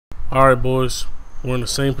Alright, boys. We're in the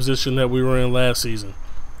same position that we were in last season.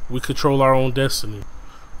 We control our own destiny.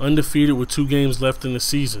 Undefeated with 2 games left in the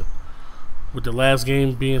season. With the last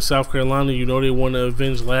game being South Carolina, you know they want to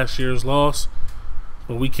avenge last year's loss.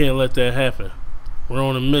 But we can't let that happen. We're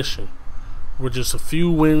on a mission. We're just a few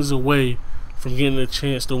wins away from getting a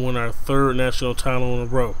chance to win our 3rd national title in a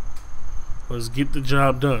row. Let's get the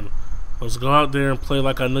job done. Let's go out there and play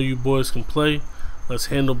like I know you boys can play. Let's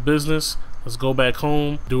handle business. Let's go back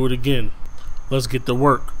home. Do it again. Let's get to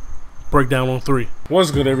work. Breakdown on 3. What's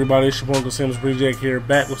good, everybody? It's your boy Uncle Sam's Jack here,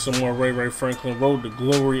 back with some more Ray Franklin Road to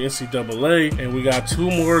Glory NCAA. And we got 2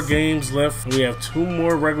 more games left. We have 2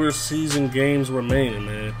 more regular season games remaining,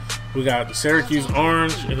 man. We got the Syracuse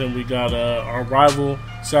Orange, and then we got our rival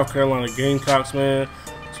South Carolina Gamecocks, man.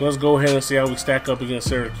 So let's go ahead and see how we stack up against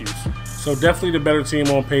Syracuse. So definitely the better team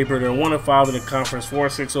on paper. They're 1-5 in the conference,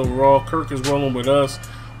 4-6 overall. Kirk is rolling with us.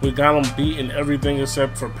 We got them beating everything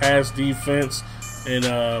except for pass defense.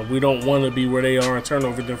 And we don't want to be where they are in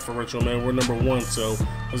turnover differential, man. We're number 1, so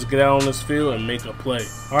let's get out on this field and make a play.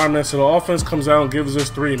 All right, man, so the offense comes out and gives us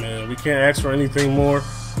 3, man. We can't ask for anything more.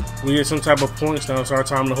 We get some type of points now. It's our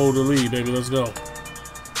time to hold the lead, baby. Let's go.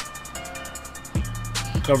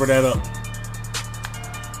 Cover that up.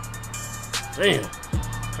 Damn.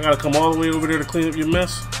 I got to come all the way over there to clean up your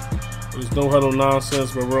mess. There's no huddle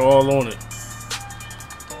nonsense, but we're all on it.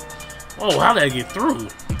 Oh, how'd that get through?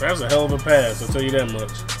 That's a hell of a pass, I'll tell you that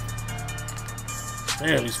much.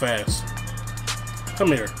 Damn, he's fast.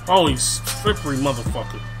 Come here. Oh, he's slippery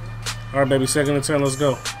motherfucker. Alright, baby, 2nd and 10, let's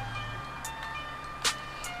go.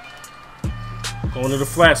 Going to the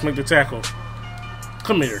flats, make the tackle.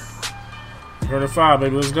 Come here. 3rd and 5,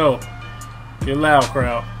 baby, let's go. Get loud,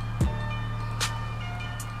 crowd.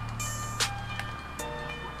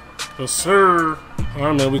 Yes, sir.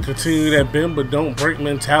 Alright, man, we continue that bend but don't break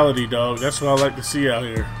mentality, dog. That's what I like to see out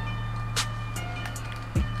here.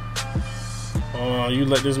 Oh, you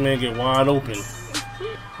let this man get wide open.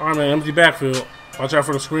 Alright, man, empty backfield. Watch out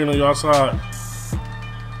for the screen on your outside.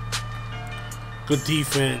 Good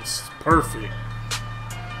defense. Perfect.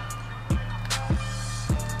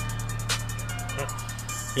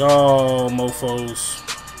 Y'all mofos.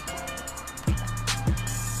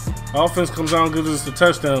 Offense comes out and gives us the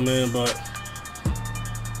touchdown, man, but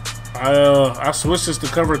I switched this to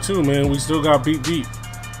cover 2, man. We still got beat deep.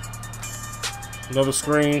 Another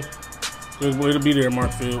screen. Good way to be there,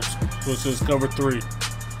 Mark Fields. Switch this cover 3.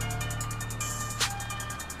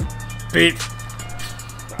 Big.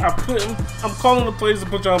 I'm calling the plays to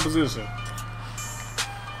put you on position.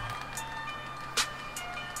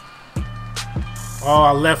 Oh,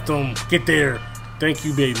 I left him. Get there. Thank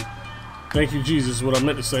you, baby. Thank you, Jesus, is what I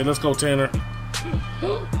meant to say. Let's go, Tanner.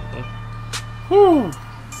 Whew.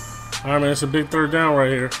 All right, man, it's a big 3rd down right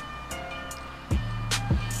here.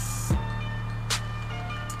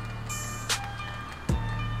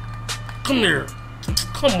 Come here.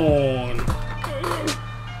 Come on.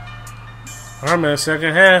 All right, man,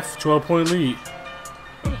 2nd half, 12-point lead.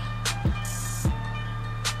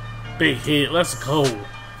 Big hit. Let's go.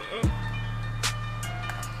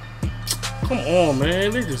 Come on,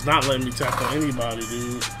 man. They just not letting me tackle anybody,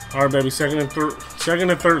 dude. All right, baby, 2nd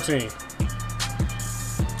and 13.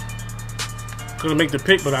 Couldn't make the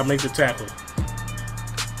pick, but I make the tackle.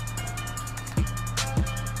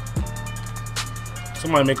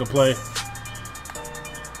 Somebody make a play.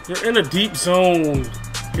 You're in a deep zone,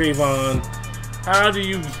 Kayvon. How do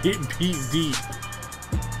you get beat deep?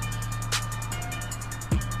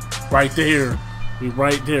 Right there. We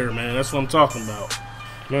right there, man. That's what I'm talking about.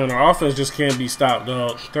 Man, our offense just can't be stopped,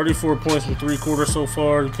 dog. 34 points from 3 quarters so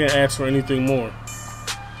far. You can't ask for anything more.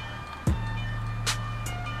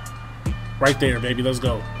 Right there, baby. Let's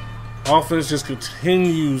go. Offense just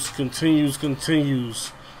continues to,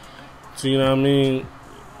 you know what I mean,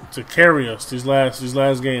 to carry us these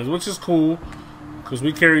last games, which is cool because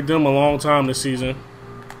we carried them a long time this season.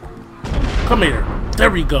 Come here. There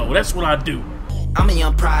we go. That's what I do. I'm a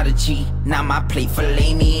young prodigy. Now my plate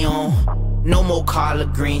filet mignon. No more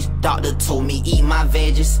collard greens. Doctor told me eat my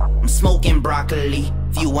veggies. I'm smoking broccoli.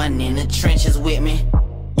 If you wasn't in the trenches with me,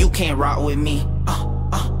 you can't rock with me.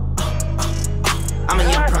 I'm a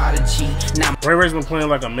young prodigy. Now Ray's been playing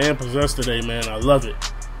like a man possessed today, man. I love it.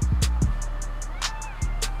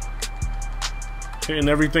 Getting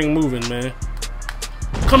everything moving, man.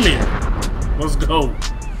 Come here. Let's go. All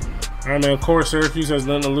right, man. Of course, Syracuse has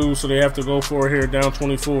nothing to lose, so they have to go for it here, down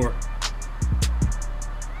 24.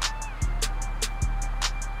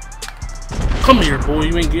 Come here, boy.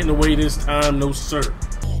 You ain't getting away this time, no sir.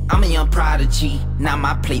 I'm a young prodigy. Now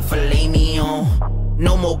my plate filet mignon.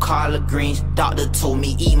 No more collard greens, doctor told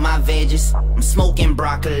me eat my veggies. I'm smoking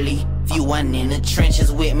broccoli, if you wasn't in the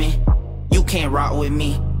trenches with me, you can't rock with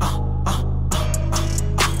me.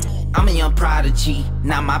 I'm a young prodigy,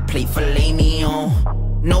 now my plate filet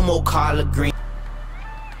mignon. No more collard greens.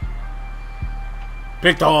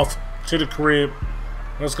 Picked off to the crib.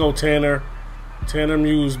 Let's go, Tanner. Tanner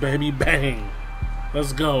Muse, baby, bang.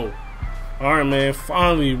 Let's go. All right, man.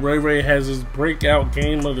 Finally, Ray Ray has his breakout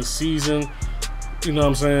game of the season. You know what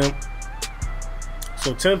I'm saying?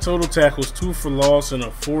 So 10 total tackles, 2 for loss, and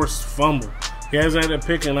a forced fumble. He hasn't had a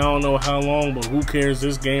pick in I don't know how long, but who cares?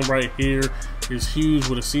 This game right here is huge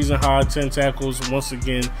with a season high 10 tackles. Once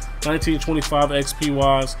again, 1925 XP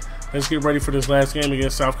wise. Let's get ready for this last game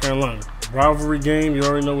against South Carolina. Rivalry game, you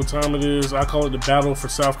already know what time it is. I call it the battle for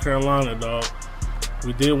South Carolina, dog.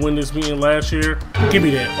 We did win this meeting last year. Give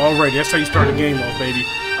me that. Alright, that's how you start the game off, baby.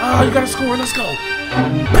 Ah, you gotta score. Let's go.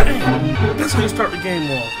 Bang! That's how you start the game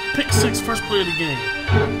off. Pick 6, first play of the game.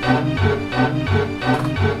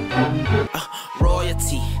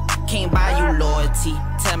 Royalty, can't buy you loyalty.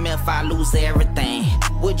 Tell me if I lose everything,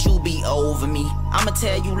 would you be over me? I'ma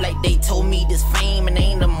tell you like they told me, this fame and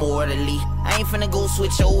ain't immortally. I ain't finna go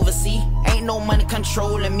switch over, see? Ain't no money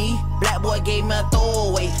controlling me. Black boy gave me a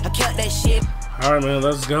throwaway, I kept that shit. Alright, man,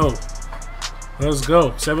 let's go. Let's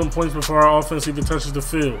go. 7 points before our offense even touches the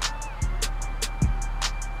field.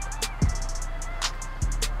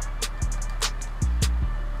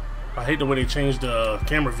 I hate the way they changed the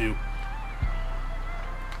camera view.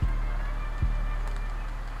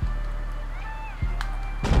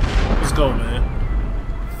 Let's go, man.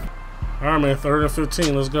 Alright, man, 3rd and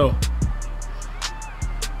 15. Let's go.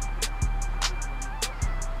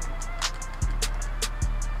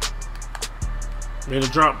 Made a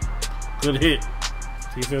drop. Good hit.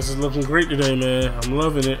 Defense is looking great today, man. I'm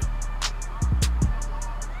loving it.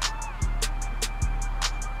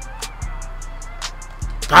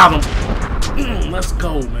 Got him. Let's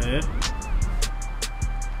go, man.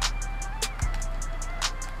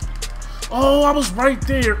 Oh, I was right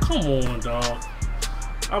there. Come on, dog.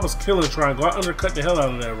 I was killing triangle. I undercut the hell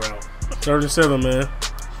out of that route. 3rd and 7, man.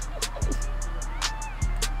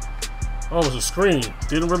 Oh, it was a screen.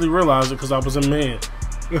 Didn't really realize it because I was a man.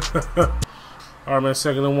 Alright, man,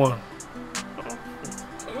 2nd and 1.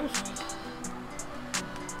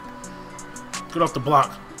 Get off the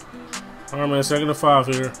block. Alright, man, 2nd and 5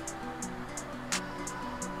 here.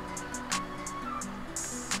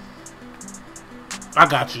 I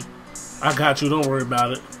got you. I got you. Don't worry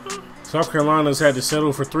about it. South Carolina's had to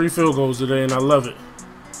settle for 3 field goals today, and I love it.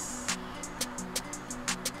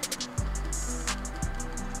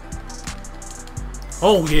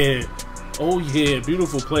 Oh, yeah. Oh, yeah.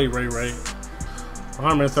 Beautiful play, Ray Ray. All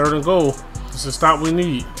right, man. 3rd and goal. This is the stop we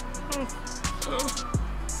need.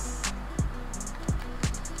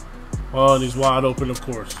 Oh, and he's wide open, of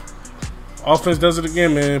course. Offense does it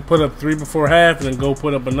again, man. Put up 3 before half and then go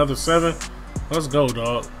put up another 7. Let's go,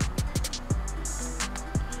 dog.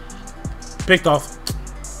 Picked off.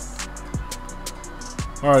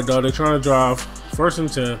 All right, dog. They're trying to drive. 1st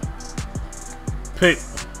and 10. Pick.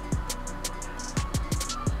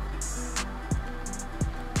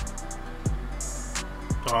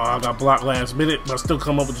 Oh, I got blocked last minute, but I still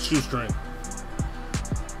come up with the shoestring.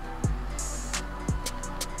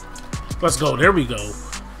 Let's go. There we go.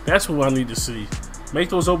 That's what I need to see. Make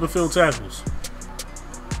those open field tackles.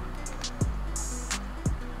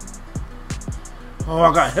 Oh,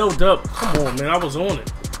 I got held up. Come on, man. I was on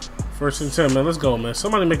it. 1st and 10, man. Let's go, man.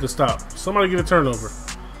 Somebody make a stop. Somebody get a turnover.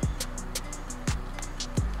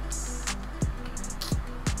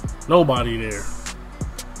 Nobody there.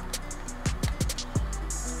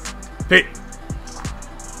 Pick.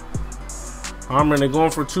 Alright, man, they're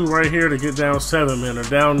going for 2 right here to get down 7, man. They're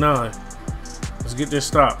down 9. Let's get this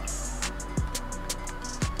stop.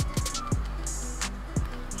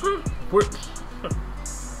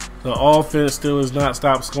 The offense still has not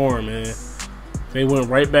stopped scoring, man. They went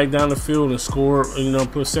right back down the field and scored, you know,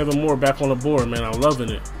 put 7 more back on the board, man. I'm loving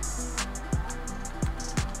it.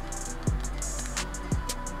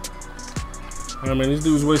 Alright, man, these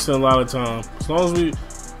dudes wasting a lot of time. As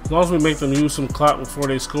long as we make them use some clock before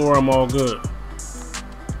they score, I'm all good.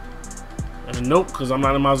 And nope, because I'm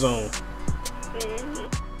not in my zone.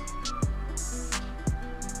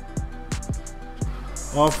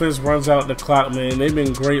 Offense runs out the clock, man. They've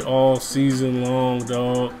been great all season long,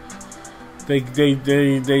 dog. They get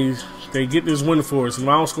this win for us. If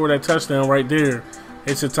I don't score that touchdown right there,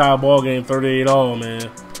 it's a tie ball game, 38-all,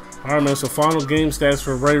 man. All right, man. So final game stats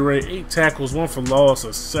for Ray Ray: 8 tackles, 1 for loss,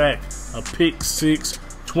 a sack, a pick 6,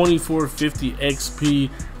 2450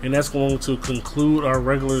 XP, and that's going to conclude our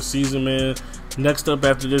regular season, man. Next up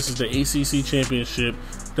after this is the ACC Championship.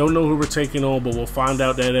 Don't know who we're taking on, but we'll find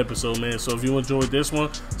out that episode, man. So if you enjoyed this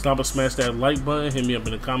one, stop and smash that like button. Hit me up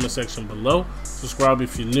in the comment section below. Subscribe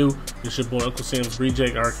if you're new. It's your boy Uncle Sam's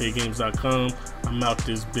Reject, arcadegames.com. I'm out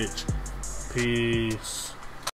this bitch. Peace.